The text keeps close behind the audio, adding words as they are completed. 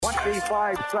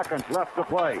55 seconds left to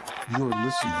play. You're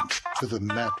listening to the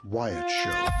Matt Wyatt Show.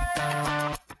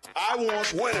 I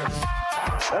want winners.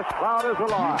 This crowd is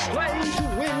alive. Play to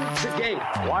win the game.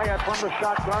 Wyatt from the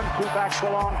shotgun, two backs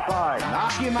alongside.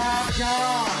 Knock him out,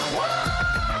 John.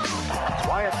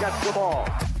 Wyatt gets the ball.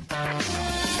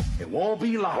 It won't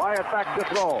be long. Wyatt back to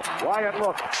throw. Wyatt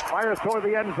looks, fires toward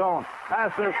the end zone.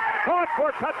 Passes, caught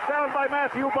for touchdown by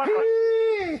Matthew Butler.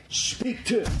 Speak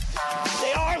to.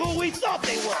 They are who we thought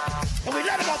they were. And we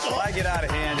let them off the hook. I get out of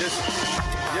hand, just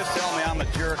tell me I'm a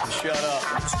jerk and shut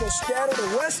up. Let's go scatter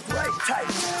the west, right, tight.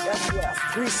 That's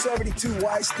left. 372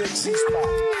 Y stick, C-spot.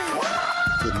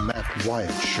 The Matt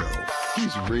Wyatt Show.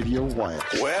 He's Radio Wyatt.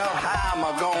 Well, how am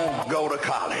I going to go to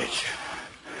college?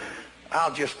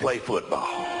 I'll just play football.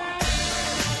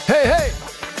 Hey!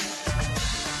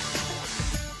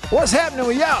 What's happening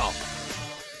with y'all?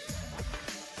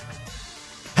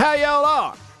 How y'all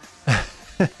are?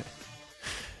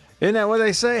 Isn't that what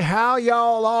they say? How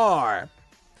y'all are?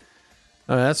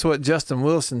 That's what Justin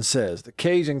Wilson says, the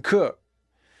Cajun cook.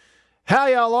 How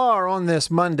y'all are on this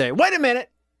Monday? Wait a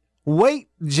minute. Wait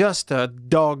just a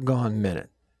doggone minute.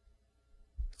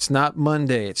 It's not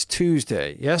Monday, it's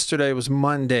Tuesday. Yesterday was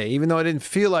Monday, even though it didn't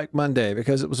feel like Monday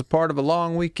because it was a part of a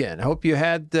long weekend. I hope you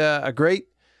had a great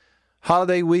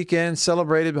holiday weekend,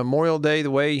 celebrated Memorial Day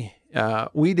the way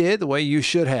we did, the way you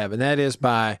should have, and that is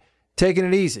by taking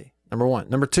it easy, number one.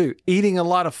 Number two, eating a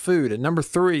lot of food. And number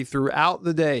three, throughout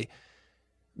the day,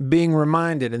 being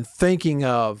reminded and thinking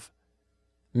of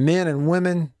men and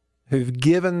women who've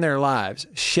given their lives,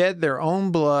 shed their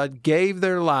own blood, gave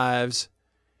their lives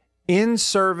in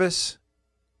service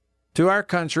to our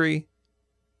country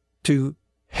to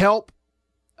help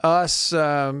us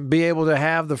be able to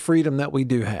have the freedom that we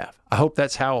do have. I hope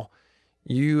that's how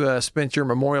you spent your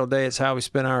Memorial Day. It's how we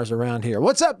spent ours around here.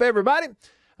 What's up, everybody?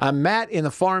 I'm Matt in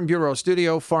the Farm Bureau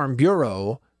studio. Farm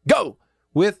Bureau, go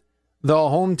with the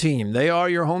home team. They are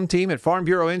your home team at Farm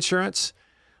Bureau Insurance.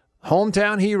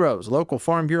 Hometown heroes, local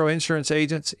Farm Bureau insurance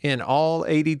agents in all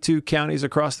 82 counties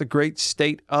across the great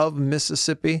state of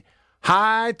Mississippi.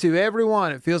 Hi to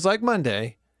everyone. It feels like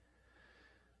Monday,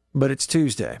 but it's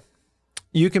Tuesday.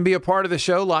 You can be a part of the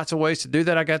show. Lots of ways to do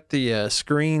that. I got the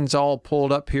screens all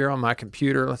pulled up here on my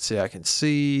computer. Let's see. I can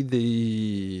see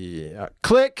the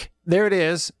click. There it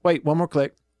is. Wait, one more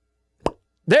click.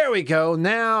 There we go.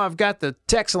 Now I've got the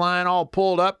text line all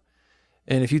pulled up.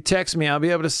 And if you text me, I'll be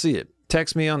able to see it.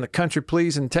 Text me on the Country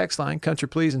Pleasin' text line, Country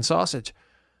Pleasin' Sausage,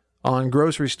 on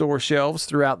grocery store shelves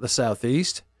throughout the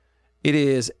Southeast. It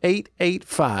is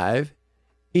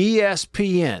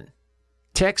 885-ESPN.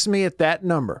 Text me at that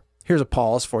number. Here's a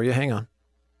pause for you. Hang on.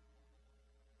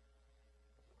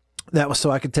 That was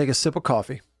so I could take a sip of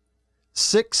coffee.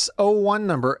 601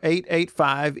 number,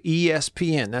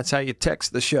 885-ESPN. That's how you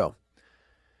text the show.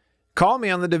 Call me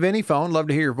on the Davini phone. Love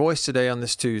to hear your voice today on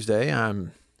this Tuesday.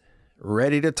 I'm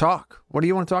ready to talk. What do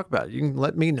you want to talk about? You can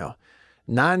let me know.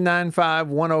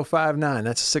 995-1059.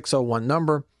 That's a 601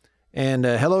 number. And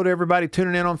hello to everybody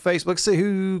tuning in on Facebook. Let's see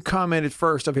who commented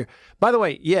first up here. By the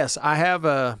way, yes, I have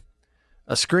a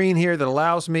screen here that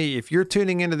allows me, if you're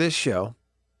tuning into this show,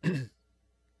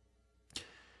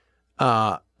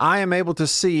 I am able to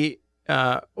see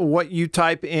what you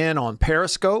type in on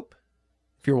Periscope.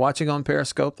 If you're watching on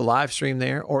Periscope, the live stream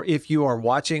there, or if you are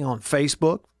watching on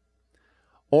Facebook,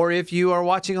 or if you are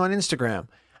watching on Instagram.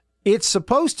 It's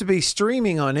supposed to be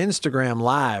streaming on Instagram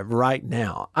Live right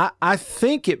now. I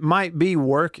think it might be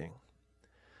working.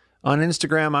 On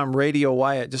Instagram, I'm Radio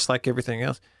Wyatt, just like everything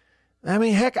else. I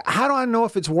mean, heck, how do I know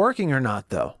if it's working or not,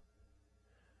 though?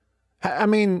 I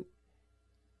mean,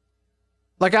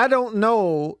 like, I don't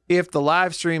know if the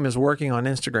live stream is working on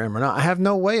Instagram or not. I have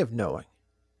no way of knowing,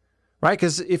 right?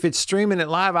 Because if it's streaming it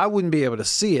live, I wouldn't be able to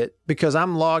see it because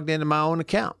I'm logged into my own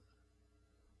account.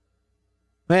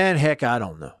 Man, heck, I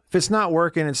don't know. If it's not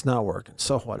working, it's not working.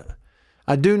 So what?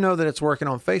 I do know that it's working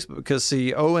on Facebook because,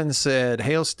 see, Owen said,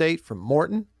 Hail State from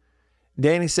Morton.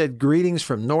 Danny said, greetings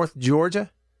from North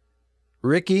Georgia.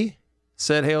 Ricky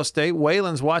said, Hail State.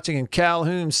 Waylon's watching in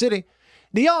Calhoun City.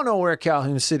 Do y'all know where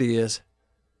Calhoun City is?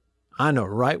 I know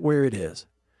right where it is.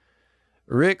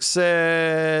 Rick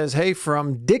says, hey,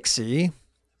 from Dixie.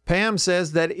 Pam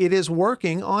says that it is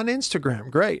working on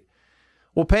Instagram. Great.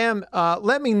 Well, Pam,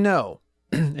 let me know.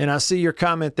 And I see your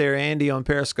comment there, Andy, on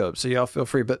Periscope, so y'all feel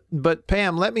free. But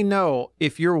Pam, let me know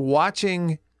if you're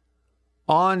watching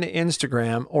on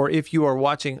Instagram or if you are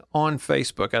watching on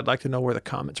Facebook. I'd like to know where the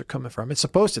comments are coming from. It's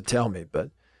supposed to tell me,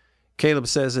 but Caleb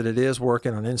says that it is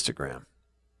working on Instagram.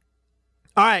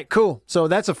 All right, cool. So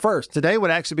that's a first. Today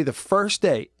would actually be the first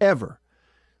day ever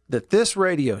that this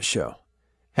radio show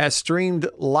has streamed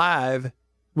live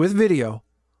with video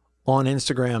on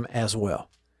Instagram as well.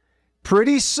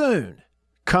 Pretty soon,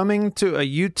 coming to a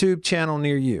YouTube channel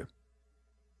near you.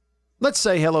 Let's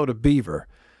say hello to Beaver,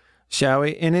 shall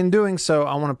we? And in doing so,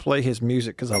 I want to play his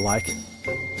music because I like it.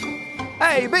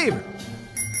 Hey, Beaver!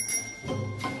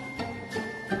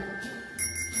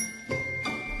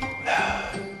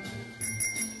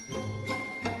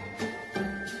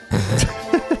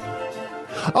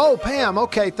 Oh, Pam,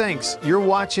 okay, thanks. You're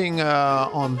watching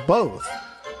on both.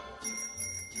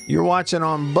 You're watching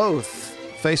on both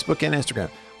Facebook and Instagram.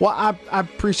 Well, I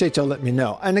appreciate y'all letting me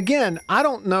know. And again, I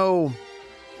don't know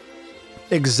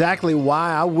exactly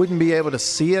why I wouldn't be able to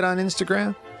see it on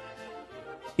Instagram.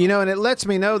 You know, and it lets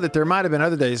me know that there might have been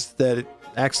other days that it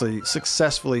actually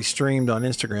successfully streamed on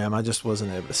Instagram. I just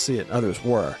wasn't able to see it. Others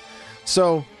were.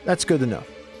 So that's good to know.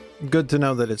 Good to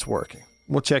know that it's working.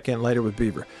 We'll check in later with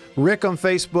Beaver. Rick on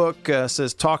Facebook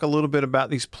says, talk a little bit about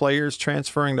these players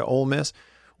transferring to Ole Miss.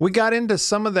 We got into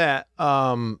some of that,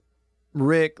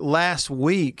 Rick, last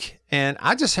week, and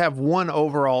I just have one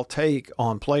overall take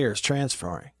on players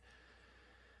transferring.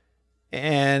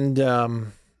 And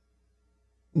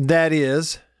that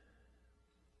is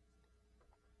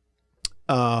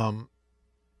that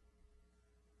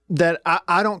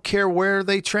I don't care where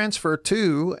they transfer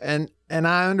to, and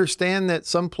I understand that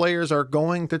some players are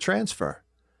going to transfer.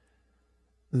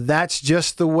 That's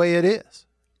just the way it is.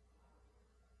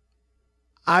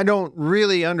 I don't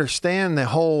really understand the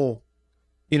whole,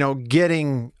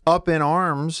 getting up in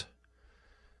arms,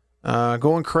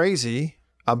 going crazy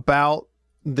about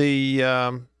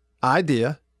the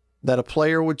idea that a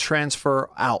player would transfer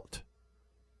out,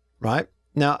 right?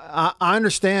 Now, I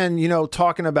understand,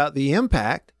 talking about the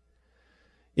impact.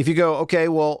 If you go, okay,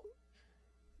 well,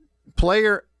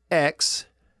 player X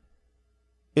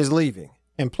is leaving,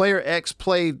 and player X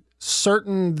played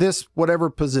certain this whatever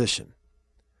position.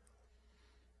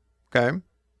 Okay.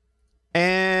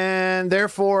 And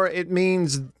therefore it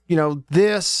means,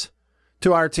 this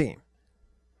to our team.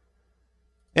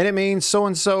 And it means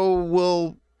so-and-so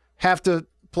will have to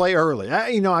play early.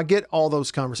 I get all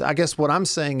those conversations. I guess what I'm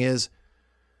saying is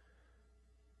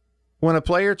when a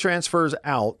player transfers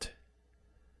out,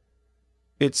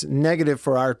 it's negative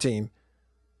for our team.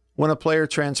 When a player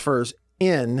transfers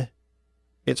in,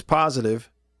 it's positive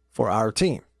for our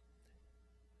team.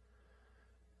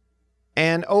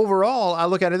 And overall, I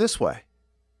look at it this way.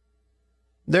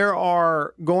 There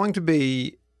are going to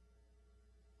be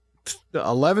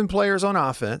 11 players on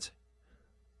offense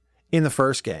in the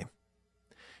first game.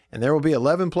 And there will be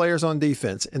 11 players on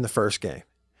defense in the first game.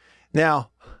 Now,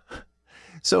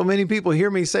 so many people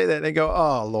hear me say that and they go,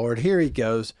 oh, Lord, here he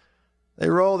goes. They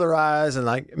roll their eyes and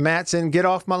like, Matt's in get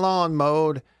off my lawn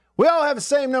mode. We all have the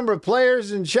same number of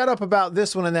players and shut up about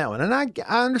this one and that one. And I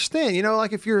understand,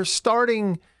 like if your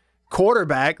starting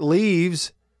quarterback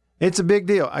leaves, it's a big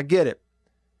deal. I get it.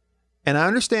 And I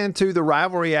understand too the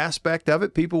rivalry aspect of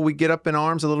it. People, we get up in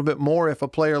arms a little bit more if a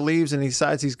player leaves and he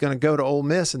decides he's going to go to Ole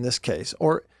Miss in this case.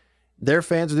 Or their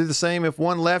fans would do the same if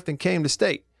one left and came to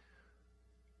state.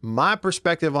 My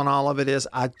perspective on all of it is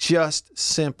I just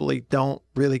simply don't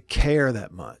really care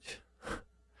that much.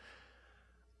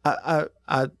 I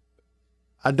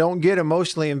don't get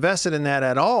emotionally invested in that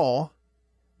at all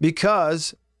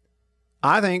because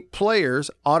I think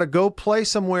players ought to go play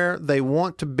somewhere they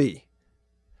want to be.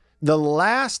 The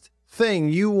last thing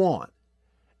you want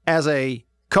as a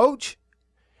coach,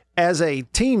 as a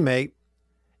teammate,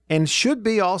 and should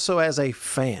be also as a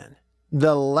fan,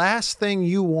 the last thing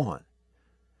you want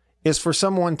is for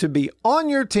someone to be on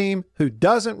your team who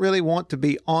doesn't really want to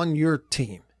be on your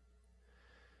team.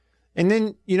 And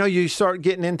then, you start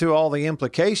getting into all the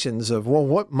implications of, well,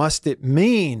 what must it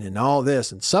mean and all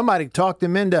this? And somebody talked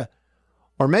him into,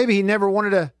 or maybe he never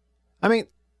wanted to.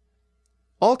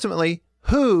 Ultimately,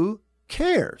 who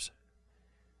cares?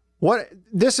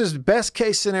 This is best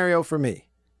case scenario for me.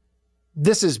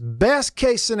 This is best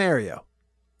case scenario.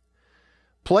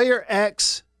 Player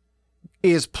X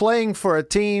is playing for a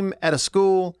team at a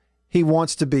school he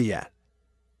wants to be at.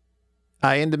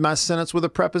 I ended my sentence with a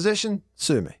preposition,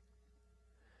 sue me.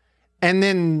 And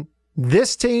then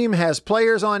this team has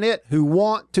players on it who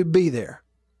want to be there.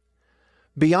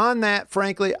 Beyond that,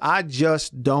 frankly, I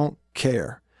just don't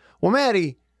care. Well,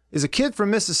 Maddie is a kid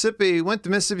from Mississippi. He went to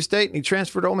Mississippi State and he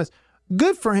transferred to Ole Miss.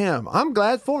 Good for him. I'm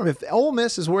glad for him. If Ole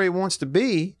Miss is where he wants to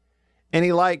be and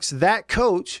he likes that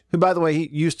coach, who, by the way, he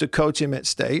used to coach him at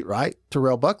State, right?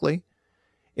 Terrell Buckley.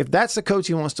 If that's the coach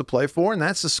he wants to play for and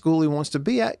that's the school he wants to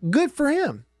be at, good for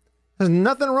him. There's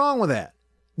nothing wrong with that.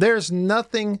 There's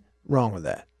nothing wrong with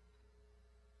that.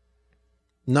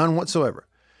 None whatsoever.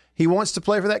 He wants to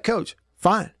play for that coach.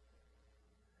 Fine.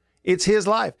 It's his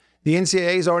life. The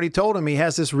NCAA's already told him he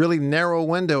has this really narrow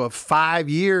window of 5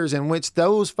 years in which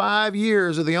those 5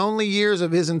 years are the only years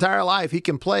of his entire life he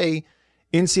can play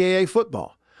NCAA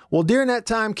football. Well, during that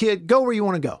time, kid, go where you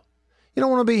want to go. You don't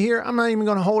want to be here? I'm not even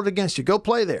going to hold it against you. Go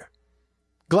play there.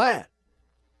 Glad.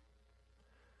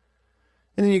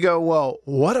 And then you go, well,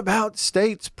 what about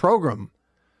State's program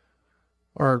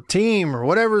or team or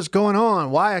whatever's going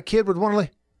on? Why a kid would want to leave?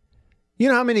 You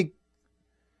know how many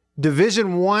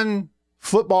Division I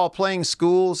football playing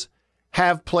schools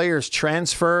have players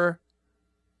transfer?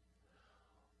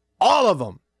 All of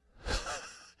them.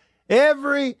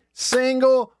 Every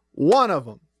single one of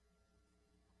them.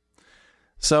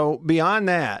 So beyond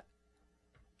that,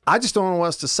 I just don't know what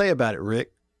else to say about it,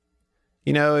 Rick.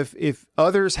 You know, if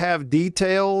others have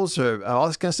details or all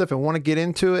this kind of stuff and want to get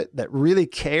into it that really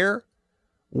care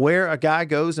where a guy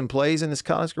goes and plays in his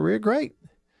college career, great.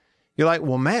 You're like,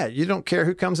 well, Matt, you don't care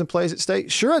who comes and plays at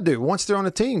State? Sure I do. Once they're on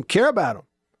the team, care about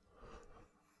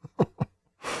them.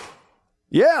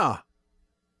 Yeah.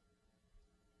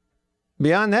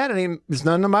 Beyond that, it's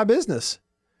none of my business.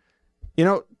 You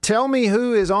know, tell me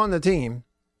who is on the team.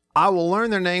 I will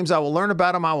learn their names. I will learn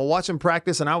about them. I will watch them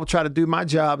practice, and I will try to do my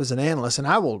job as an analyst, and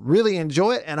I will really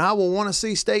enjoy it, and I will want to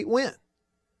see State win.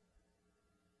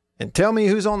 And tell me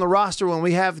who's on the roster when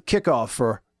we have kickoff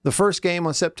for the first game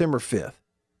on September 5th.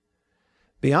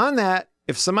 Beyond that,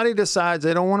 if somebody decides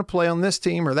they don't want to play on this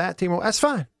team or that team, well, that's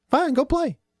fine. Fine, go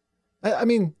play. I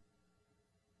mean,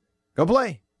 go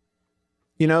play.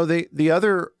 You know, the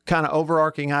other kind of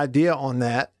overarching idea on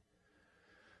that,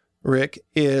 Rick,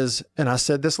 is, and I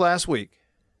said this last week,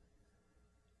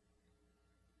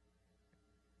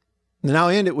 and I'll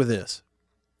end it with this.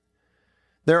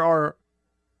 There are,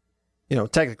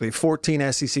 technically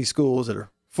 14 SEC schools that are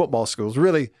football schools.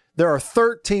 Really, there are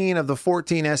 13 of the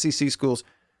 14 SEC schools,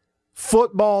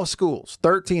 football schools,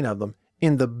 13 of them,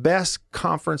 in the best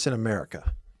conference in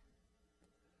America.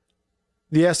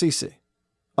 The SEC.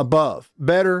 Above,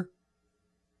 better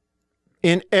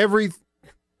in every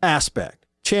aspect.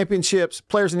 Championships,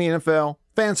 players in the NFL,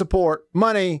 fan support,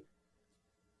 money,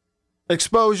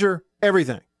 exposure,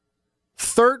 everything.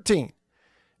 13.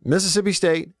 Mississippi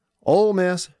State, Ole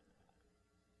Miss,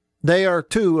 they are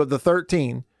 2 of the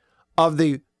 13 of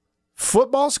the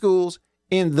football schools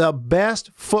in the best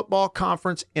football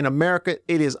conference in America.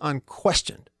 It is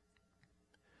unquestioned.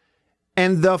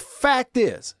 And the fact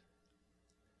is,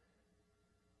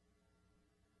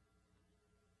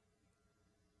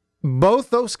 both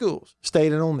those schools,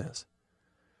 State and Ole Miss,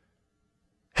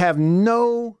 have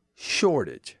no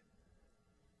shortage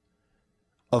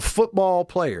of football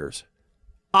players,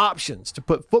 options to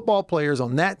put football players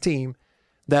on that team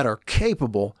that are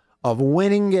capable of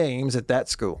winning games at that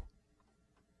school.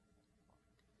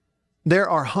 There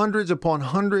are hundreds upon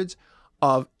hundreds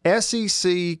of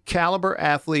SEC caliber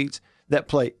athletes that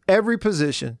play every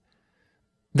position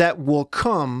that will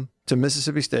come to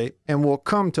Mississippi State and will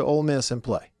come to Ole Miss and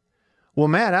play. Well,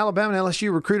 Matt, Alabama and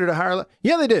LSU recruited a higher level.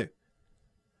 Yeah, they do.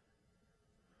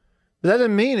 But that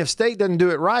doesn't mean if State doesn't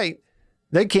do it right,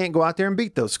 they can't go out there and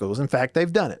beat those schools. In fact,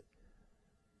 they've done it.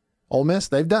 Ole Miss,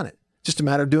 they've done it. Just a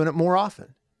matter of doing it more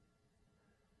often.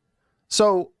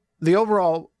 So the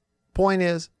overall point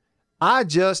is, I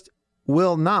just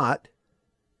will not,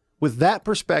 with that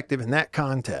perspective and that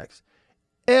context,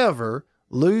 ever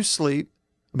lose sleep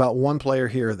about one player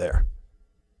here or there.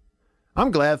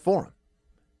 I'm glad for him.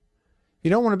 You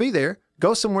don't want to be there,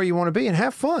 go somewhere you want to be and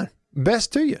have fun.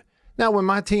 Best to you. Now, when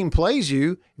my team plays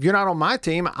you, if you're not on my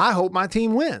team, I hope my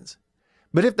team wins.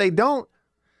 But if they don't,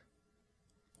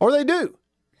 or they do,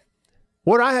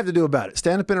 what do I have to do about it?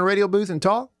 Stand up in a radio booth and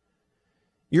talk?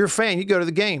 You're a fan. You go to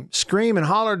the game, scream and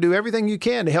holler, do everything you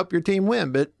can to help your team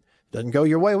win, but it doesn't go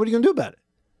your way. What are you going to do about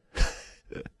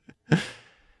it?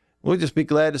 We'll just be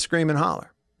glad to scream and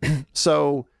holler.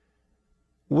 So,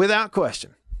 without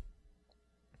question,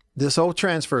 this whole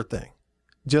transfer thing,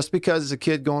 just because it's a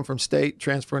kid going from State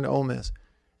transferring to Ole Miss,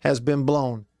 has been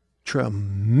blown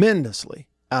tremendously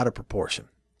out of proportion.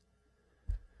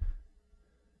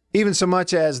 Even so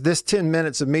much as this 10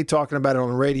 minutes of me talking about it on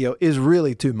the radio is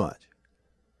really too much.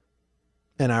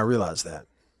 And I realize that.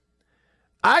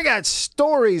 I got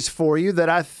stories for you that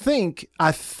I think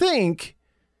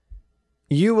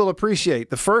you will appreciate.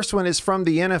 The first one is from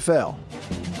the NFL.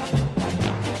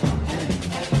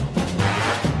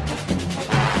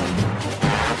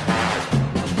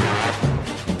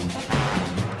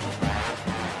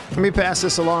 Let me pass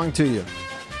this along to you.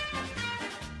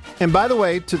 And by the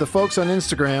way, to the folks on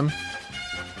Instagram,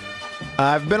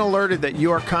 I've been alerted that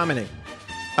you are commenting.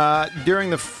 During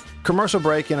the commercial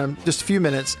break in just a few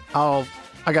minutes, I'll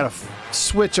I got a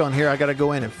switch on here. I got to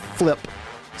go in and flip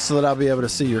so that I'll be able to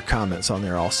see your comments on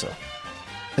there also.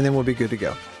 And then we'll be good to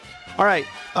go. All right.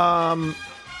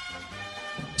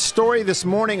 Story this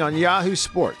morning on Yahoo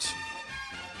Sports.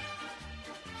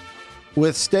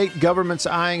 With state governments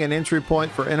eyeing an entry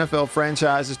point for NFL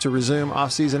franchises to resume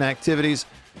offseason activities,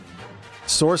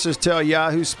 sources tell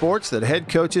Yahoo Sports that head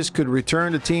coaches could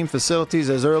return to team facilities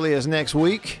as early as next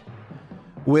week,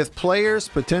 with players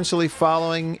potentially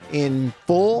following in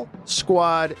full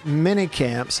squad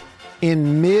minicamps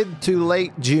in mid to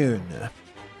late June.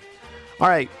 All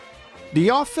right, do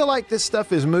y'all feel like this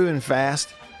stuff is moving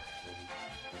fast?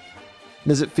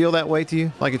 Does it feel that way to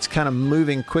you? Like it's kind of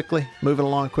moving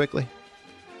along quickly?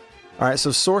 All right,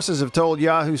 so sources have told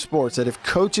Yahoo Sports that if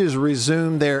coaches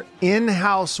resume their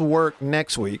in-house work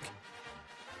next week,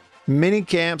 mini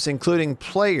camps, including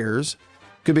players,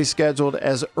 could be scheduled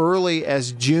as early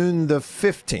as June the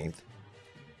 15th,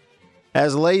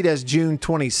 as late as June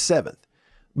 27th.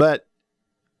 But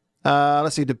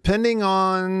let's see, depending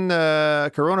on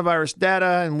coronavirus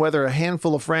data and whether a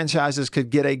handful of franchises could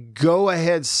get a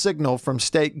go-ahead signal from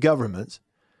state governments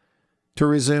to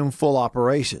resume full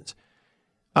operations.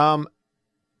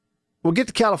 We'll get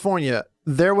to California.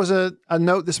 There was a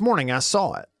note this morning, I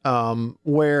saw it,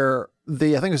 where I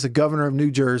think it was the governor of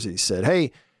New Jersey said,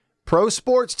 hey, pro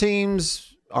sports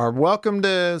teams are welcome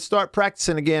to start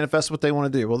practicing again if that's what they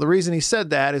want to do. Well, the reason he said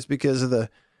that is because of the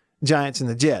Giants and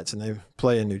the Jets, and they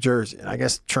play in New Jersey. And I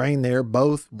guess train there,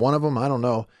 both, one of them, I don't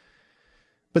know.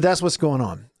 But that's what's going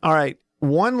on. All right.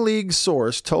 One league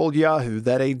source told Yahoo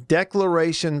that a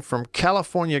declaration from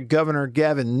California Governor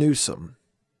Gavin Newsom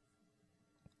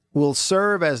will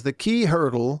serve as the key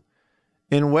hurdle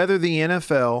in whether the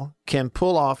NFL can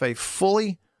pull off a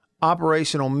fully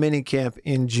operational minicamp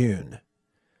in June.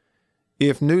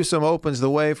 If Newsom opens the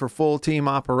way for full team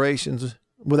operations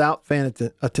without fan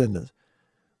attendance,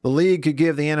 the league could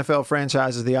give the NFL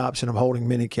franchises the option of holding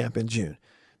minicamp in June.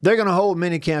 They're going to hold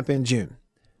minicamp in June.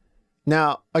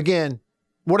 Now, again,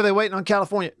 what are they waiting on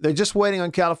California? They're just waiting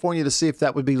on California to see if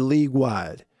that would be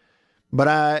league-wide. But,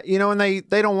 and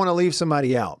they don't want to leave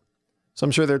somebody out. So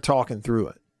I'm sure they're talking through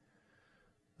it.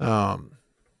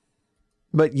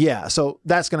 But yeah, so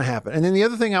that's going to happen. And then the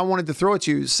other thing I wanted to throw at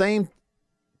you, same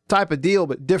type of deal,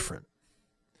 but different.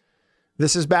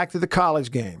 This is back to the college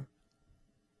game.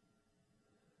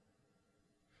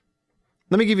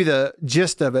 Let me give you the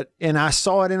gist of it. And I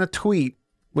saw it in a tweet,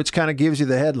 which kind of gives you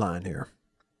the headline here.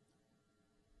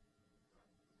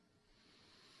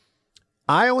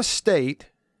 Iowa State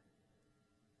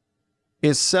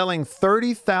is selling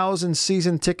 30,000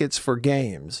 season tickets for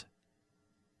games.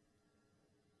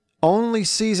 Only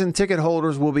season ticket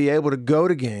holders will be able to go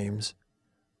to games.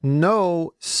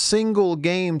 No single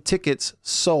game tickets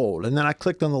sold. And then I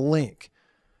clicked on the link.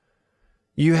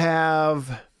 You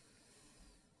have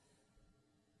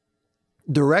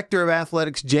Director of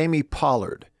Athletics Jamie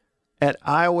Pollard at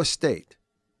Iowa State.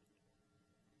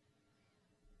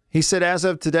 He said, as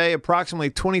of today, approximately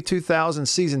 22,000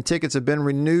 season tickets have been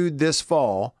renewed this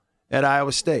fall at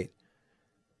Iowa State.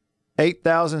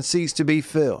 8,000 seats to be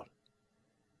filled.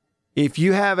 If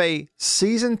you have a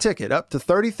season ticket, up to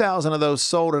 30,000 of those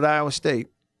sold at Iowa State,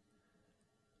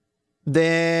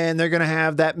 then they're going to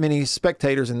have that many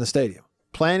spectators in the stadium.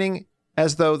 Planning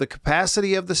as though the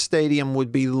capacity of the stadium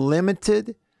would be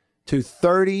limited to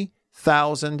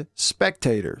 30,000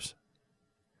 spectators.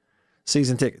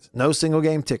 Season tickets, no single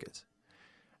game tickets.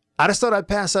 I just thought I'd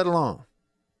pass that along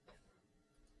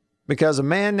because a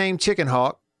man named Chicken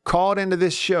Hawk called into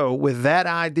this show with that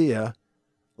idea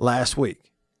last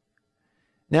week.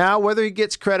 Now, whether he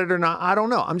gets credit or not, I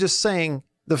don't know. I'm just saying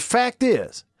the fact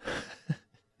is,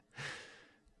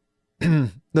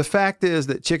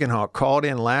 that Chicken Hawk called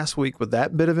in last week with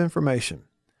that bit of information,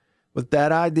 with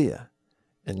that idea,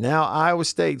 and now Iowa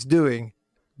State's doing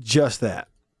just that.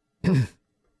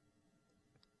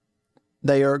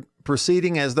 They are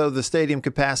proceeding as though the stadium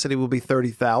capacity will be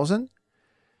 30,000.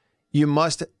 You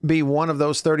must be one of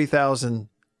those 30,000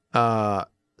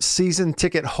 season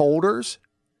ticket holders.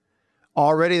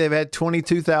 Already they've had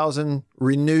 22,000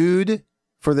 renewed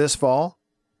for this fall.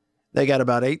 They got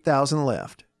about 8,000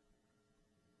 left.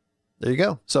 There you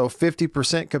go. So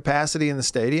 50% capacity in the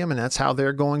stadium, and that's how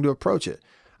they're going to approach it.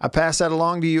 I pass that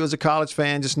along to you as a college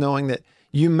fan, just knowing that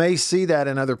you may see that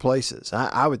in other places.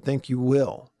 I would think you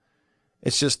will.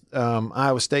 It's just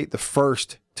Iowa State the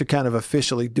first to kind of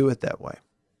officially do it that way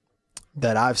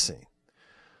that I've seen.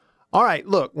 All right,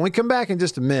 look, when we come back in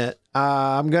just a minute,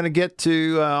 I'm going to get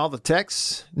to all the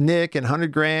texts, Nick and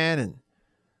 100 Grand and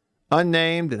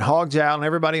Unnamed and Hog Jowl and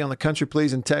everybody on the Country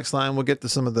Pleasing text line. We'll get to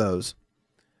some of those.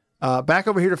 Back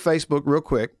over here to Facebook real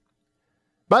quick.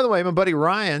 By the way, my buddy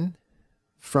Ryan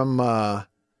from, Ryan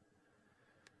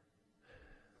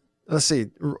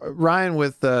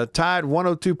with Tide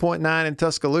 102.9 in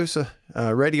Tuscaloosa,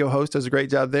 radio host, does a great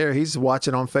job there. He's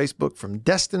watching on Facebook from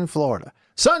Destin, Florida.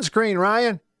 Sunscreen,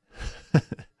 Ryan.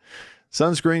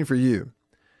 Sunscreen for you.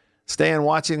 Stan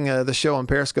watching the show on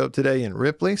Periscope today in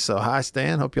Ripley. So hi,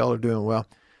 Stan. Hope y'all are doing well.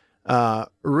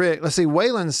 Rick,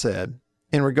 Waylon said,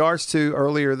 in regards to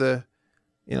earlier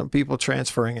people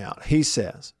transferring out, he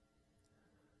says,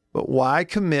 but why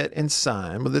commit and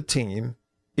sign with a team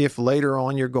if later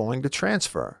on you're going to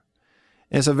transfer?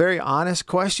 And it's a very honest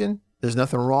question. There's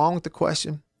nothing wrong with the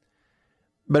question.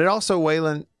 But it also,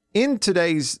 Waylon, in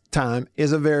today's time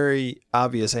is a very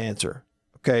obvious answer,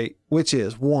 okay, which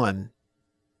is, one,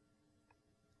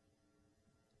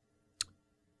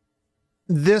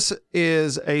 this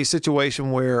is a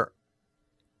situation where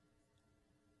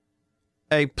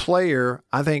a player,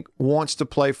 I think, wants to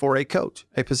play for a coach,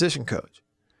 a position coach.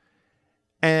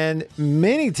 And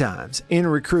many times in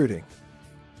recruiting,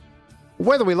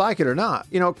 whether we like it or not,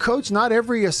 not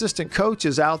every assistant coach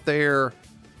is out there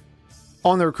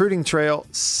on the recruiting trail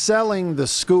selling the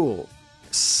school,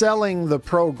 selling the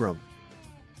program.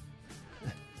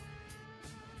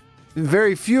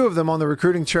 Very few of them on the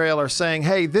recruiting trail are saying,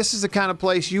 hey, this is the kind of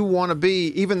place you want to be,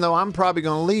 even though I'm probably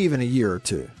going to leave in a year or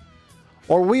two.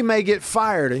 Or we may get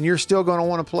fired and you're still going to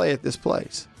want to play at this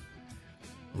place.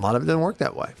 A lot of it doesn't work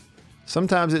that way.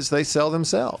 Sometimes it's they sell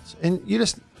themselves. And you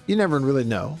never really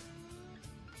know.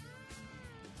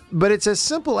 But it's as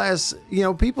simple as,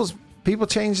 people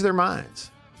change their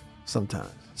minds sometimes.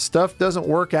 Stuff doesn't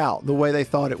work out the way they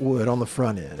thought it would on the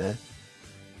front end.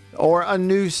 Or a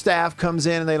new staff comes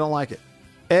in and they don't like it.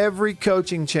 Every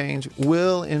coaching change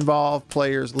will involve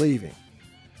players leaving.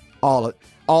 All the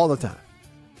time.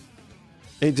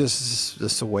 It just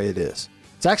the way it is.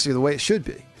 It's actually the way it should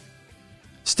be.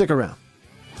 Stick around.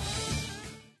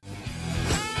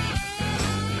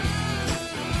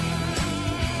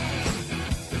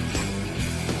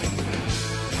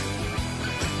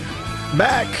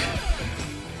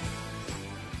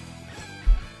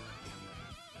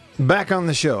 Back on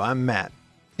the show. I'm Matt.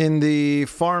 In the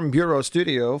Farm Bureau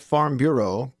studio, Farm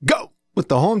Bureau, go with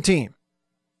the home team.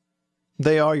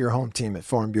 They are your home team at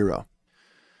Farm Bureau.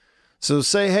 So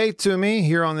say hey to me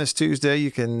here on this Tuesday.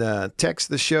 You can text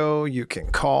the show. You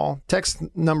can call. Text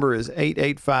number is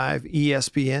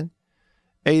 885-ESPN.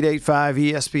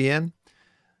 885-ESPN.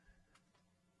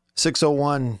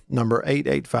 601 number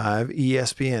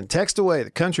 885-ESPN. Text away the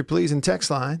country pleasing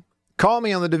text line. Call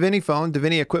me on the Davini phone,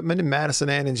 Davini Equipment in Madison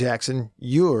and in Jackson,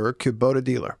 your Kubota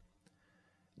dealer.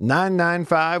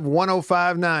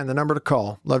 995-1059, the number to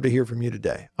call. Love to hear from you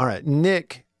today. All right,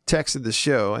 Nick texted the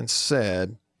show and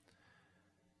said,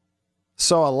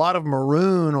 saw a lot of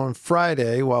maroon on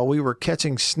Friday while we were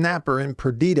catching snapper in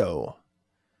Perdido.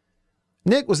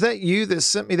 Nick, was that you that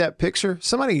sent me that picture?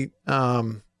 Somebody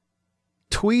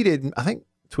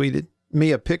tweeted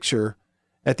me a picture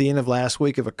at the end of last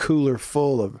week of a cooler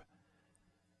full of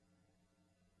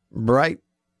bright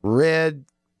red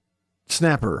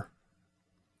snapper.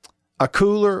 A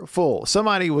cooler full.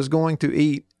 Somebody was going to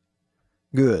eat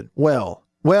good. Well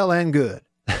and good.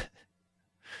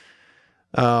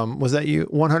 Was that you?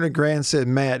 100 Grand said,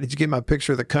 Matt, did you get my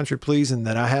picture of the country pleasing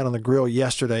that I had on the grill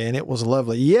yesterday? And it was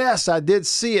lovely. Yes, I did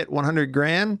see it, 100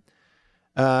 Grand.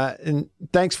 And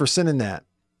thanks for sending that.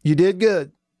 You did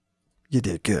good. You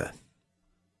did good.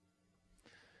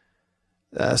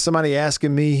 Somebody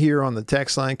asking me here on the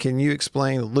text line, can you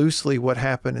explain loosely what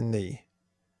happened in the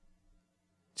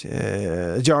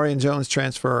Jarian Jones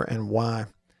transfer and why?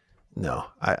 No,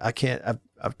 I can't.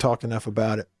 I've talked enough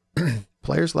about it.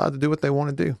 Players allowed to do what they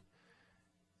want to do.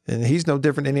 And he's no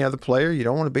different than any other player. You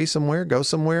don't want to be somewhere, go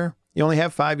somewhere. You only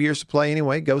have 5 years to play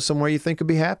anyway. Go somewhere you think would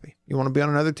be happy. You want to be on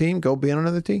another team, go be on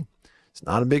another team. It's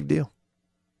not a big deal.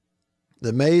 It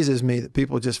amazes me that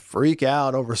people just freak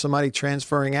out over somebody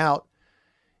transferring out,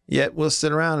 yet we'll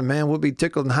sit around and, man, we'll be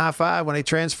tickled and high five when they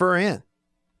transfer in.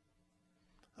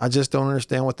 I just don't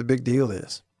understand what the big deal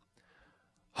is.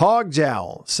 Hog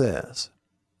Jowl says,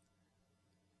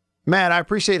 Matt, I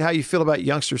appreciate how you feel about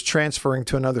youngsters transferring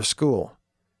to another school.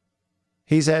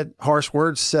 He's had harsh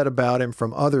words said about him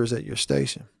from others at your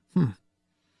station.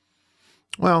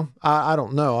 Well, I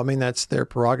don't know. I mean, that's their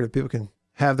prerogative. People can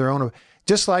have their own.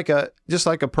 Just like a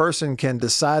person can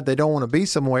decide they don't want to be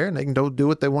somewhere and they can go do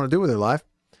what they want to do with their life.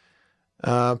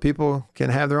 People can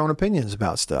have their own opinions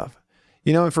about stuff.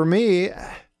 And for me,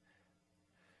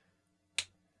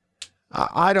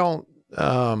 I don't.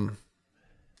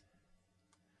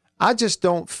 I just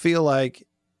don't feel like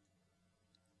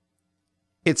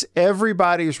it's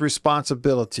everybody's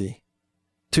responsibility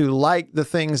to like the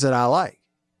things that I like.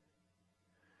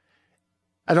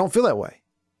 I don't feel that way.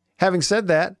 Having said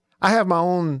that, I have my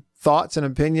own thoughts and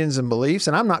opinions and beliefs,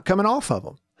 and I'm not coming off of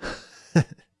them.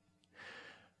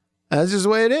 That's just the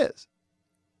way it is.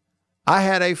 I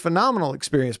had a phenomenal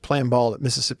experience playing ball at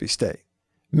Mississippi State.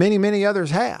 Many, many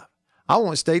others have. I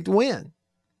want State to win.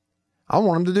 I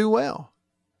want them to do well.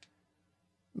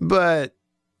 But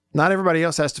not everybody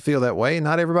else has to feel that way, and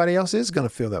not everybody else is going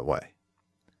to feel that way.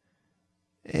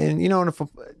 And,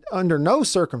 under no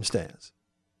circumstance,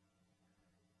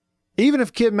 even if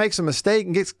a kid makes a mistake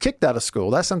and gets kicked out of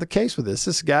school, that's not the case with this.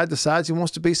 This guy decides he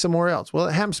wants to be somewhere else. Well,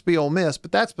 it happens to be Ole Miss,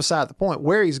 but that's beside the point.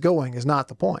 Where he's going is not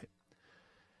the point.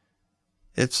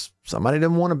 If somebody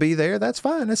doesn't want to be there, that's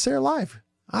fine. That's their life.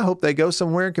 I hope they go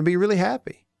somewhere and can be really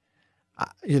happy.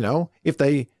 If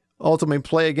they ultimately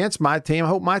play against my team, I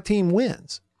hope my team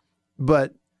wins.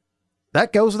 But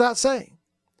that goes without saying.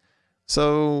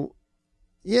 So,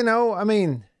 let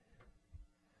them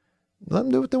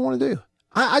do what they want to do.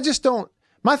 I just don't.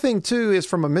 My thing, too, is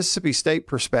from a Mississippi State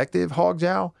perspective,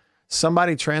 Hogjow,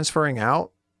 somebody transferring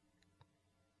out.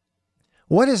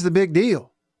 What is the big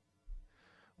deal?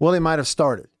 Well, they might have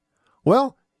started.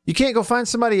 Well, you can't go find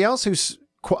somebody else who's,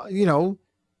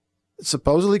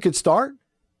 supposedly could start?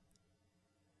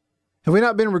 Have we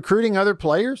not been recruiting other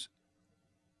players?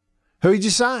 Who did you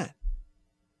sign?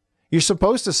 You're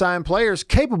supposed to sign players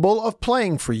capable of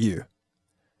playing for you.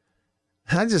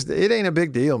 It ain't a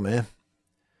big deal, man.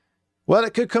 Well,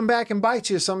 it could come back and bite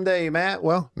you someday, Matt.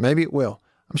 Well, maybe it will.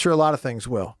 I'm sure a lot of things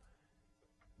will.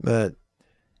 But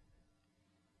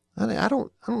I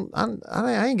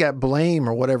ain't got blame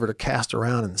or whatever to cast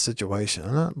around in the situation.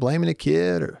 I'm not blaming a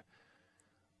kid or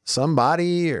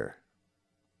somebody, or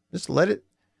just let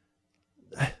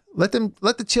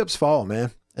the chips fall,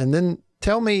 man. And then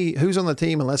tell me who's on the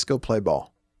team and let's go play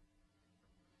ball.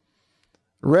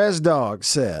 Res Dog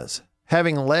says,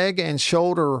 having leg and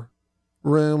shoulder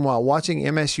room while watching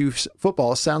MSU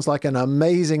football sounds like an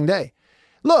amazing day.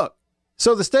 Look,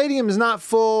 so the stadium is not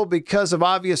full because of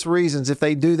obvious reasons. If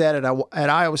they do that at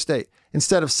Iowa State,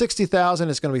 instead of 60,000,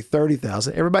 it's going to be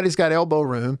 30,000. Everybody's got elbow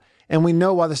room, and we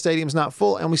know why the stadium's not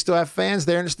full, and we still have fans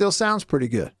there, and it still sounds pretty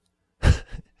good.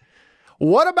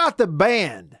 What about the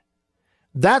band?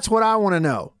 That's what I want to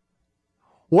know.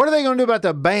 What are they going to do about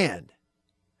the band?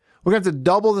 We're going to have to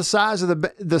double the size of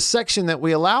the section that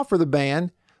we allow for the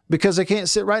band because they can't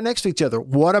sit right next to each other.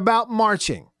 What about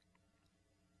marching?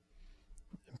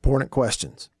 Important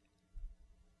questions.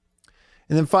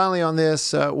 And then finally on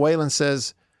this, Waylon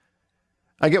says,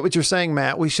 I get what you're saying,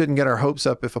 Matt. We shouldn't get our hopes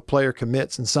up if a player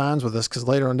commits and signs with us because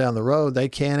later on down the road, they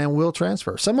can and will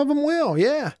transfer. Some of them will,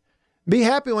 yeah. Be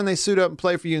happy when they suit up and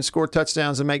play for you and score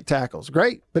touchdowns and make tackles.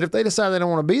 Great. But if they decide they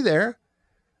don't want to be there,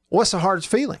 what's the hardest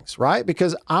feelings, right?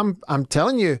 Because I'm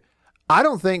telling you, I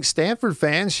don't think Stanford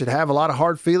fans should have a lot of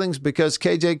hard feelings because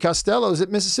KJ Costello is at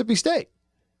Mississippi State.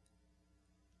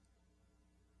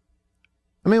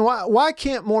 I mean, why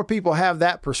can't more people have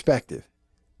that perspective?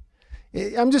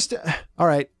 I'm just, all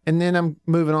right. And then I'm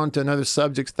moving on to another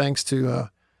subject thanks to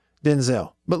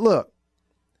Denzel. But look,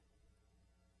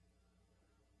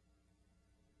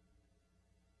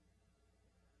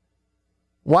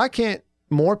 why can't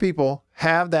more people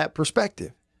have that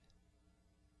perspective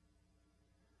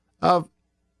of,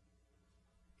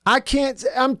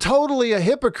 I'm totally a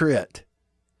hypocrite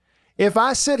if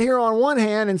I sit here on one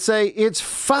hand and say it's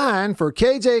fine for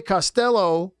KJ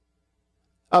Costello,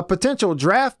 a potential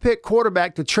draft pick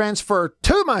quarterback, to transfer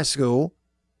to my school,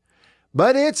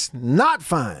 but it's not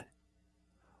fine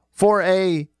for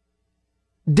a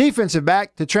defensive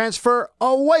back to transfer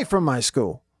away from my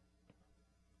school.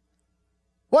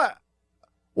 What?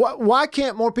 Why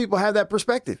can't more people have that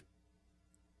perspective?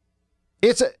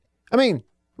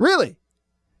 Really?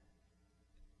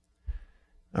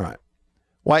 All right.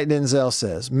 White Denzel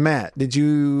says, Matt, did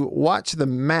you watch the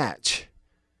match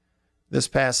this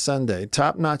past Sunday?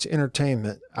 Top-notch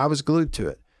entertainment. I was glued to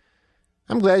it.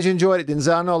 I'm glad you enjoyed it,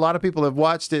 Denzel. I know a lot of people have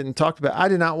watched it and talked about it. I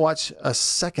did not watch a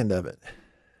second of it.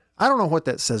 I don't know what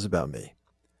that says about me.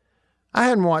 I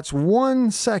hadn't watched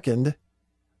 1 second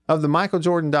of the Michael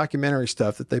Jordan documentary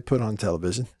stuff that they put on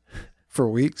television for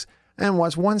weeks. I hadn't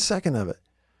watched 1 second of it.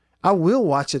 I will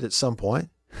watch it at some point.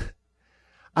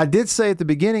 I did say at the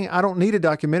beginning, I don't need a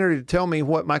documentary to tell me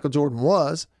what Michael Jordan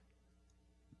was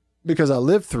because I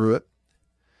lived through it.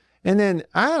 And then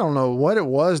I don't know what it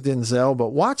was, Denzel,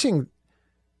 but watching,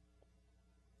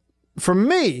 for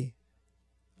me,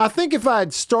 I think if I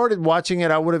had started watching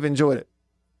it, I would have enjoyed it.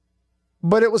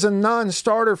 But it was a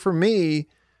non-starter for me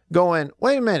going,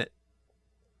 wait a minute,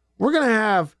 we're going to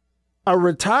have a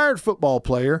retired football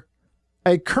player,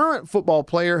 a current football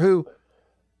player who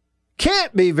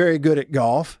can't be very good at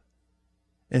golf,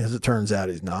 and as it turns out,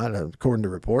 he's not, according to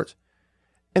reports.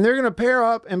 And they're going to pair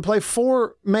up and play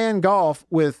 4-man golf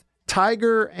with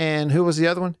Tiger and who was the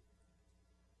other one?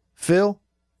 Phil?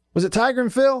 Was it Tiger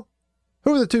and Phil?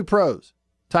 Who were the two pros?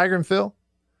 Tiger and Phil?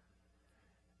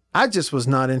 I just was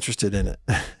not interested in it.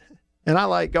 And I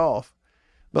like golf.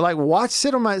 But like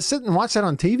sit and watch that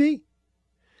on TV?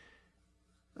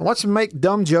 Watch them make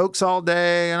dumb jokes all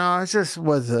day. It just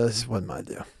wasn't my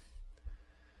deal.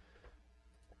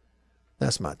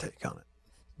 That's my take on it.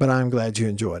 But I'm glad you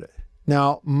enjoyed it.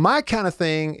 Now, my kind of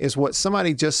thing is what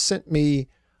somebody just sent me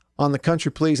on the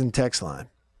Country Pleasing text line.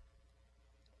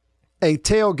 A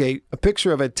tailgate, a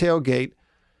picture of a tailgate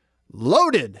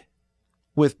loaded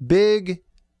with big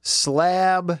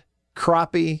slab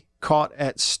crappie caught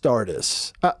at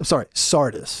Sardis.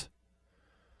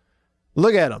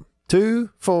 Look at them. 2,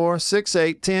 4, 6,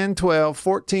 8, 10, 12,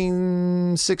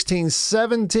 14, 16,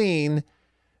 17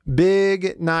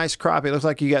 big, nice crappie. Looks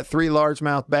like you got 3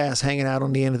 largemouth bass hanging out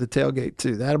on the end of the tailgate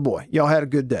too. That a boy. Y'all had a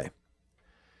good day.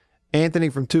 Anthony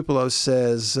from Tupelo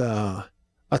says, a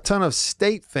ton of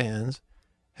state fans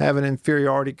have an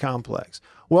inferiority complex.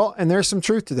 Well, and there's some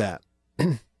truth to that.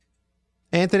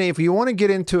 Anthony, if you want to get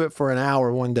into it for an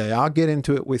hour one day, I'll get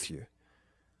into it with you.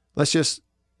 Let's just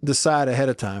decide ahead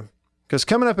of time. Because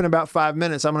coming up in about 5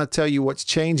 minutes, I'm going to tell you what's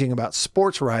changing about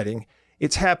sports writing.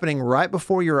 It's happening right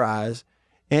before your eyes,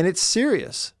 and it's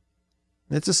serious.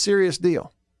 It's a serious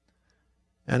deal.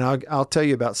 And I'll tell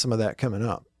you about some of that coming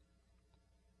up.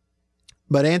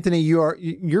 But Anthony,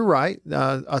 you're right.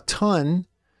 A ton,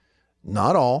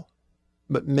 not all,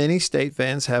 but many state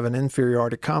fans have an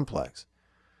inferiority complex.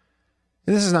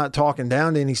 And this is not talking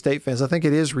down to any state fans. I think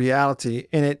it is reality,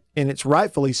 and it's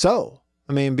rightfully so.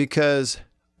 I mean, because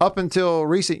up until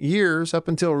recent years, up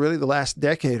until really the last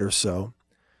decade or so,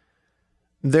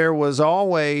 there was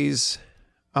always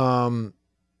they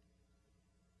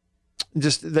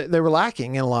were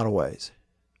lacking in a lot of ways.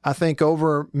 I think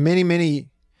over many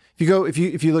if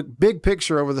you look big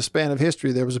picture over the span of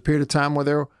history, there was a period of time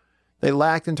where they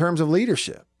lacked in terms of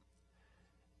leadership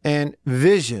and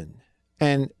vision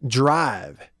and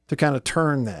drive to kind of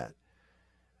turn that.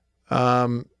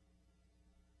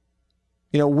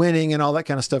 Winning and all that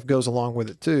kind of stuff goes along with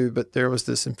it too, but there was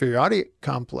this inferiority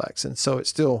complex, and so it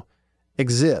still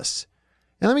exists.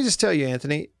 And let me just tell you,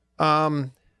 Anthony,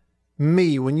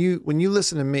 me, when you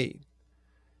listen to me,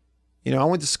 I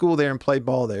went to school there and played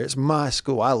ball there. It's my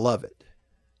school. I love it.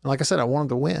 And like I said, I wanted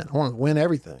to win. I wanted to win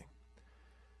everything.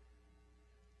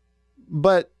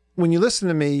 But when you listen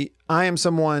to me, I am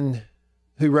someone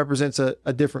who represents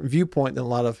a different viewpoint than a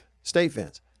lot of state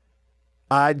fans.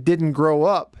 I didn't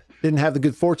have the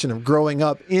good fortune of growing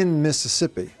up in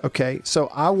Mississippi. Okay. So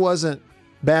I wasn't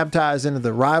baptized into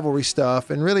the rivalry stuff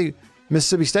and really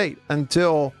Mississippi State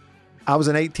until I was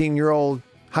an 18-year-old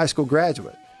high school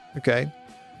graduate. Okay.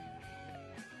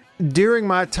 During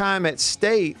my time at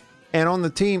State and on the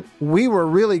team, we were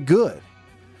really good.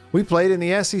 We played in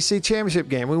the SEC championship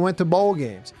game. We went to bowl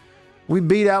games. We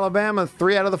beat Alabama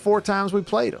 3 out of the 4 times we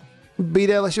played them. We beat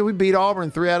LSU. We beat Auburn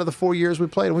 3 out of the 4 years we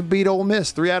played them. We beat Ole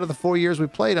Miss 3 out of the 4 years we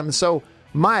played them. And so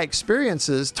my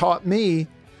experiences taught me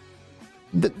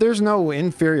that there's no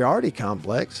inferiority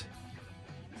complex.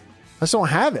 I just don't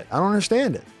have it. I don't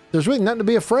understand it. There's really nothing to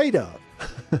be afraid of.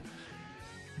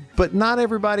 But not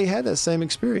everybody had that same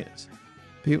experience.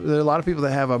 There are a lot of people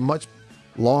that have a much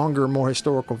longer, more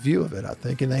historical view of it, I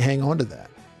think, and they hang on to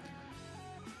that.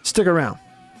 Stick around.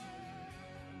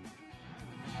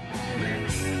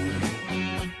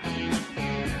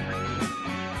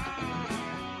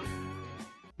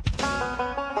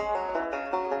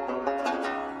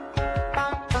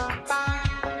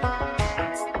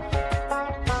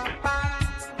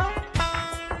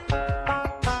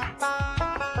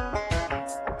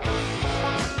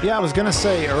 Yeah, I was going to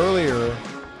say earlier,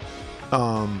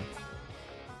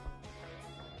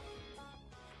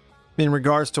 in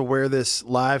regards to where this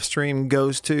live stream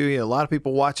goes to, a lot of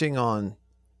people watching on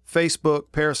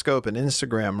Facebook, Periscope, and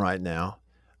Instagram right now.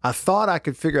 I thought I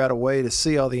could figure out a way to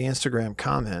see all the Instagram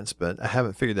comments, but I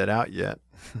haven't figured that out yet.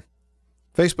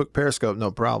 Facebook, Periscope,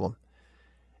 no problem.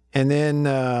 And then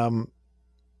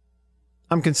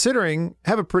I'm considering,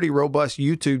 have a pretty robust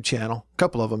YouTube channel, a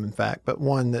couple of them in fact, but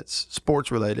one that's sports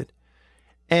related.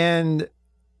 And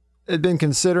I'd been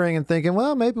considering and thinking,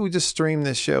 well, maybe we just stream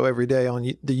this show every day on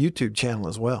the YouTube channel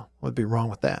as well. What'd be wrong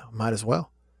with that? Might as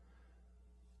well.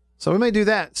 So we may do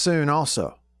that soon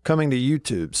also, coming to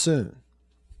YouTube soon.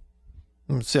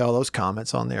 See all those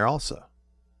comments on there also.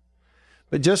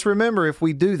 But just remember, if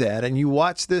we do that and you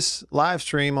watch this live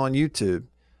stream on YouTube,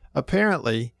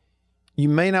 apparently you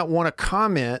may not want to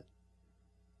comment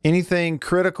anything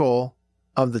critical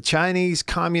of the Chinese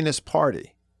Communist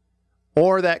Party,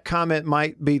 or that comment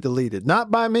might be deleted. Not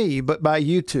by me, but by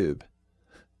YouTube.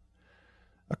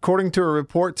 According to a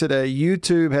report today,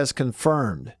 YouTube has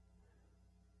confirmed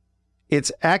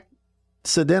it's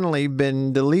accidentally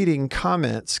been deleting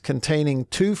comments containing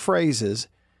 2 phrases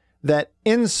that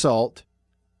insult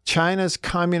China's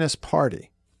Communist Party.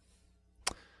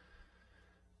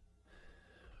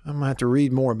 I'm going to have to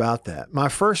read more about that. My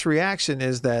first reaction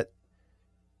is that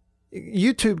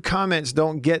YouTube comments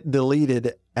don't get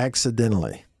deleted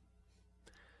accidentally.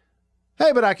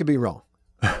 Hey, but I could be wrong.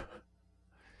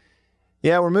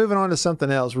 Yeah, we're moving on to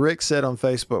something else. Rick said on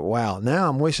Facebook, wow, now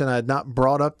I'm wishing I had not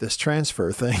brought up this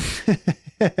transfer thing.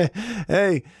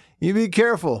 Hey, you be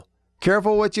careful.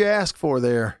 Careful what you ask for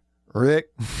there,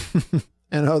 Rick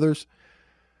and others.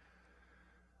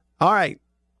 All right.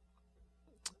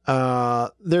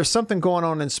 There's something going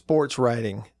on in sports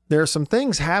writing. There are some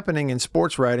things happening in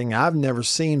sports writing I've never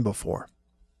seen before.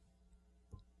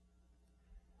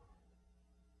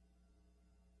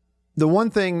 The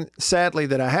one thing, sadly,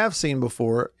 that I have seen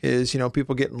before is,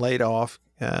 people getting laid off,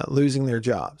 losing their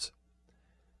jobs.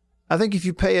 I think if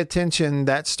you pay attention,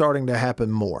 that's starting to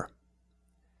happen more.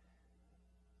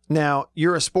 Now,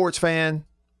 you're a sports fan.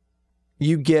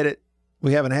 You get it.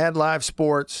 We haven't had live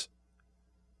sports.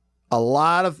 A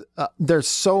lot of, there's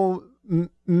so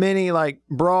many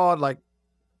broad,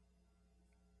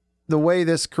 the way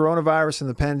this coronavirus and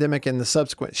the pandemic and the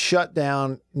subsequent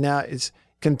shutdown now is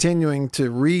continuing to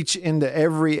reach into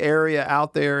every area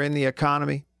out there in the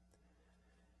economy.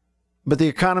 But the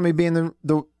economy being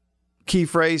the key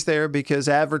phrase there, because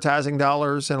advertising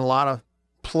dollars in a lot of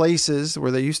places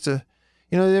where they used to,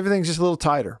 everything's just a little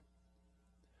tighter.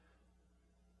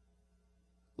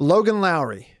 Logan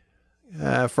Lowry,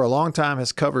 for a long time,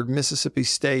 has covered Mississippi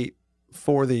State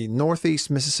for the Northeast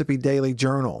Mississippi Daily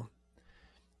Journal.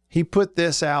 He put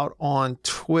this out on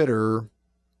Twitter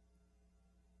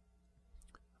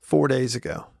 4 days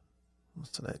ago. What's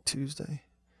today? Tuesday?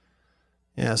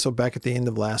 Yeah, so back at the end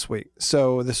of last week.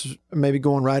 So this is maybe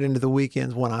going right into the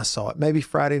weekends when I saw it. Maybe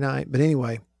Friday night. But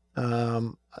anyway,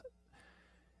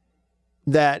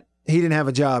 that he didn't have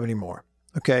a job anymore.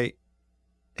 Okay.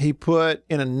 He put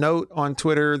in a note on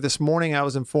Twitter, this morning I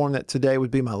was informed that today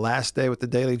would be my last day with the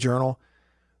Daily Journal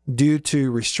due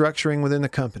to restructuring within the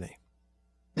company.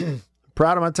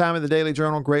 Proud of my time at the Daily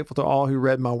Journal, grateful to all who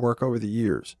read my work over the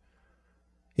years.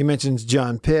 He mentions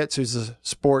John Pitts, who's a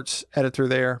sports editor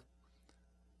there,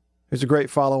 who's a great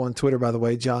follow on Twitter, by the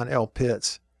way, John L.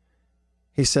 Pitts.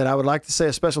 He said, I would like to say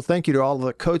a special thank you to all of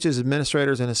the coaches,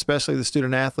 administrators, and especially the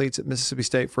student athletes at Mississippi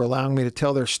State for allowing me to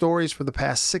tell their stories for the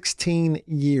past 16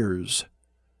 years.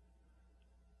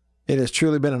 It has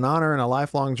truly been an honor and a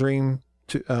lifelong dream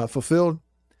fulfilled.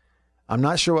 I'm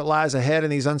not sure what lies ahead in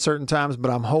these uncertain times,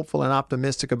 but I'm hopeful and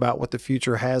optimistic about what the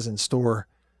future has in store.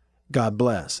 God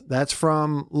bless. That's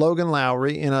from Logan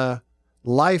Lowry in a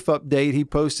life update he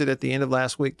posted at the end of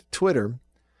last week to Twitter.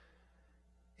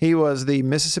 He was the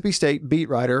Mississippi State beat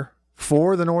writer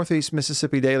for the Northeast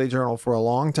Mississippi Daily Journal for a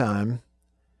long time,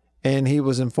 and he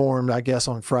was informed, I guess,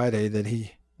 on Friday that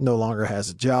he no longer has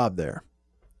a job there.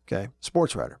 Okay,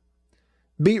 sports writer.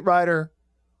 Beat writer,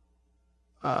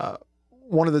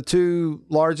 one of the 2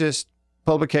 largest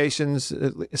publications,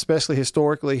 especially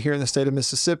historically here in the state of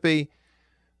Mississippi.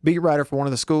 Beat writer for one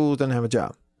of the schools, doesn't have a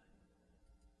job.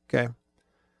 Okay.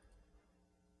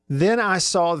 Then I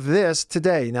saw this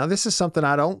today. Now, this is something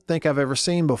I don't think I've ever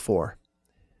seen before.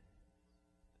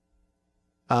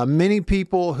 Many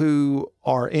people who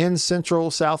are in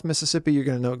central South Mississippi, you're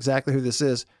going to know exactly who this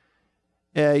is.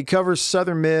 He covers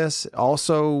Southern Miss,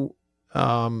 also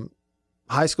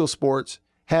high school sports,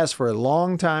 has for a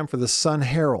long time for the Sun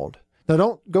Herald. Now,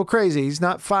 don't go crazy. He's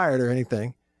not fired or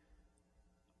anything.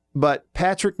 But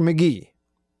Patrick McGee,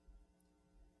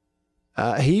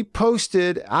 he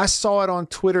posted, I saw it on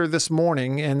Twitter this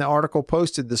morning, and the article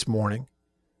posted this morning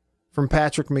from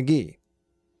Patrick McGee.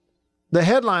 The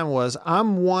headline was,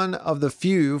 I'm one of the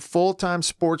few full-time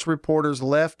sports reporters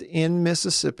left in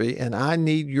Mississippi, and I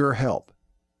need your help.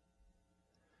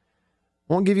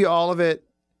 Won't give you all of it.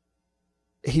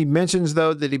 He mentions,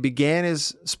 though, that he began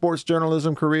his sports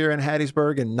journalism career in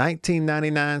Hattiesburg in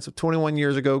 1999, so 21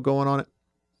 years ago, going on it.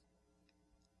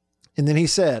 And then he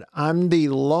said, I'm the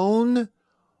lone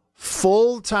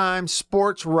full-time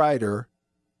sports writer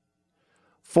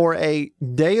for a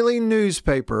daily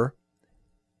newspaper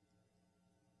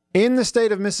in the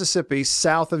state of Mississippi,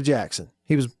 south of Jackson.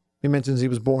 He mentions he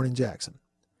was born in Jackson.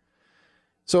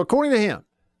 So according to him,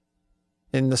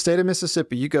 in the state of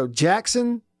Mississippi, you go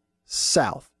Jackson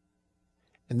south,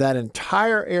 and that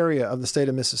entire area of the state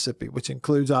of Mississippi, which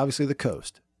includes obviously the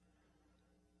coast,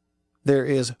 there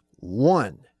is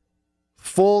one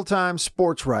full-time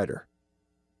sports writer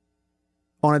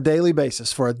on a daily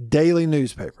basis for a daily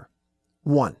newspaper.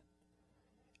 One.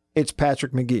 It's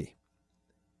Patrick McGee.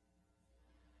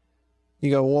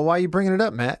 You go, well, why are you bringing it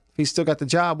up, Matt? If he's still got the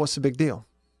job, what's the big deal?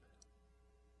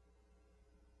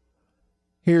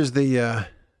 Here's the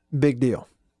big deal.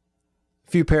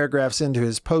 A few paragraphs into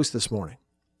his post this morning.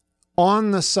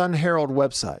 On the Sun Herald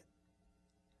website,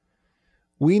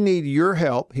 we need your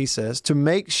help, he says, to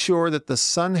make sure that the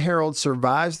Sun Herald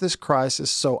survives this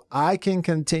crisis so I can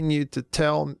continue to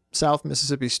tell South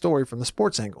Mississippi's story from the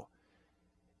sports angle.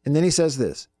 And then he says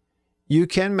this, you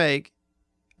can make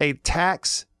a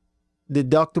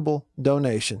tax-deductible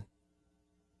donation.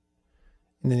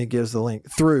 And then he gives the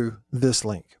link through this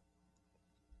link.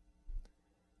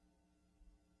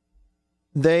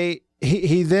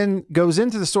 He then goes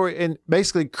into the story and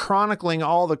basically chronicling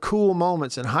all the cool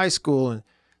moments in high school and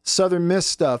Southern Miss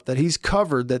stuff that he's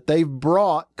covered, that they've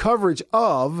brought coverage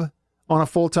of on a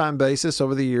full-time basis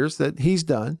over the years that he's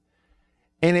done.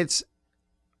 And it's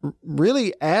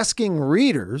really asking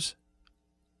readers,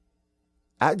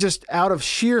 just out of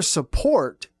sheer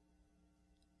support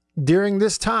during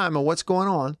this time of what's going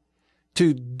on,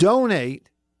 to donate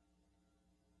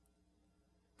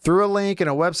through a link and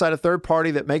a website, a third party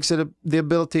that makes it the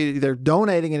ability, they're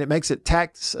donating and it makes it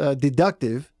tax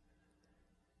deductive.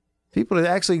 People that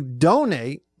actually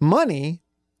donate money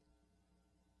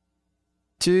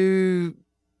to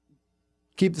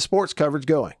keep the sports coverage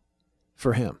going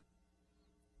for him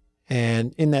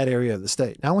and in that area of the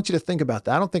state. Now, I want you to think about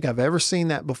that. I don't think I've ever seen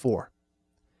that before.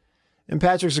 And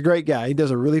Patrick's a great guy. He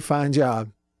does a really fine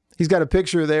job. He's got a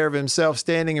picture there of himself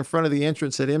standing in front of the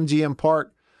entrance at MGM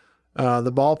Park,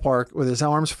 the ballpark, with his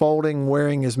arms folding,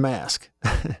 wearing his mask.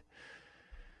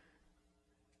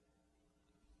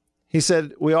 He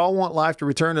said, we all want life to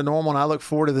return to normal, and I look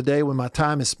forward to the day when my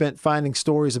time is spent finding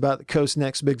stories about the coast's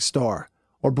next big star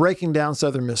or breaking down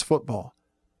Southern Miss football.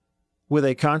 With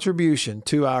a contribution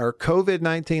to our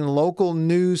COVID-19 local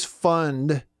news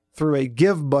fund through a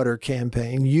Give Butter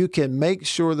campaign, you can make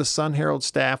sure the Sun Herald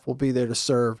staff will be there to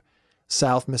serve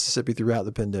South Mississippi throughout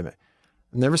the pandemic.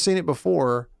 I've never seen it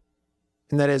before,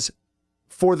 and that is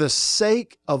for the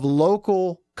sake of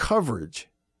local coverage.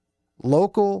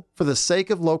 For the sake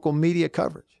of local media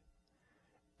coverage,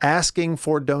 asking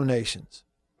for donations.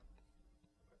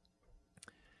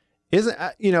 Isn't,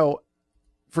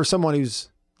 for someone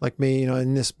who's like me,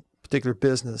 in this particular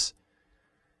business,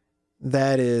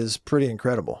 that is pretty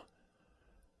incredible.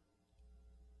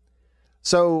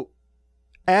 So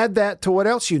add that to what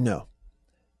else you know.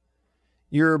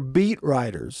 Your beat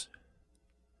writers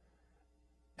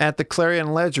at the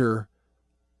Clarion Ledger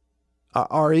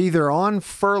are either on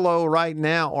furlough right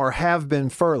now or have been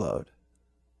furloughed.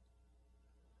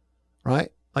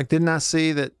 Right? Like, didn't I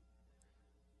see that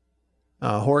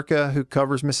Horka, who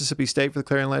covers Mississippi State for the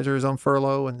Clarion Ledger, is on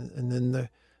furlough, and then the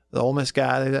Ole Miss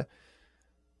guy.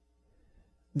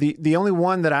 The only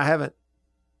one that I haven't,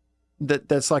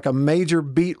 that's like a major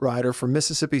beat writer for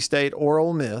Mississippi State or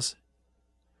Ole Miss,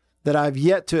 that I've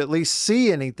yet to at least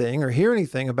see anything or hear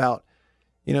anything about,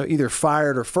 either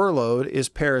fired or furloughed, is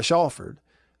Parrish Alford,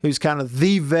 who's kind of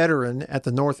the veteran at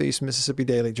the Northeast Mississippi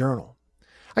Daily Journal.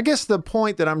 I guess the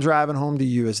point that I'm driving home to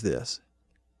you is this.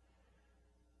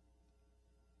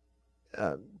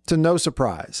 To no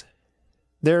surprise,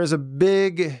 there is a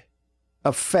big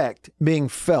effect being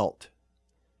felt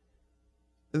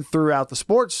throughout the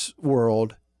sports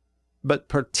world, but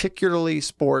particularly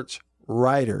sports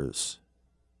writers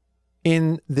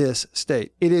in this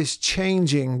state. It is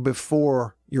changing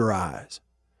before your eyes.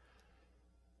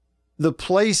 The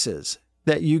places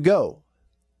that you go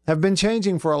have been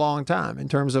changing for a long time in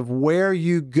terms of where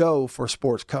you go for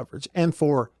sports coverage and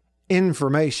for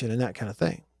information and that kind of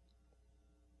thing.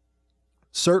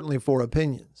 Certainly for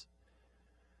opinions.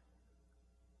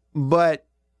 But,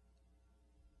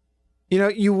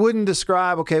 you wouldn't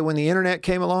describe, when the internet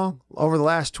came along over the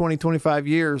last 20, 25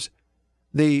 years,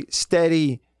 the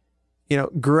steady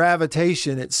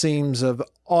gravitation, it seems, of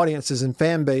audiences and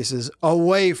fan bases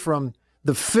away from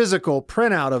the physical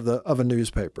printout of a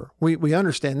newspaper. We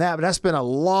understand that, but that's been a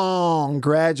long,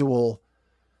 gradual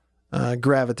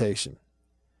gravitation.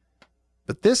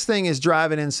 But this thing is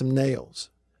driving in some nails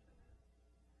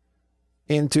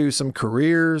into some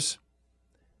careers,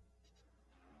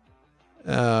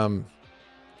 and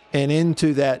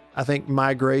into that, I think,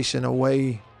 migration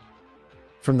away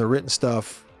from the written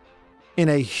stuff in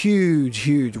a huge,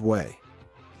 huge way.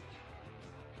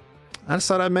 I just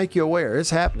thought I'd make you aware. It's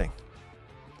happening.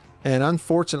 And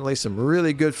unfortunately, some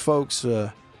really good folks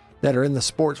that are in the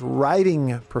sports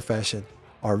writing profession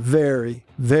are very,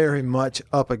 very much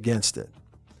up against it.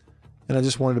 And I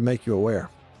just wanted to make you aware.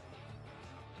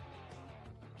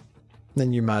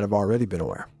 Then you might have already been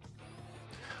aware.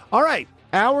 All right,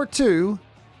 hour 2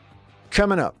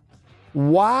 coming up.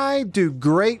 Why do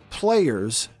great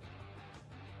players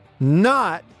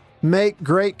not make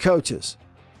great coaches?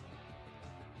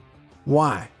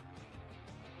 Why?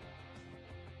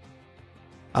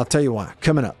 I'll tell you why.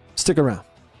 Coming up. Stick around.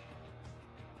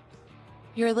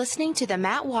 You're listening to The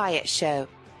Matt Wyatt Show.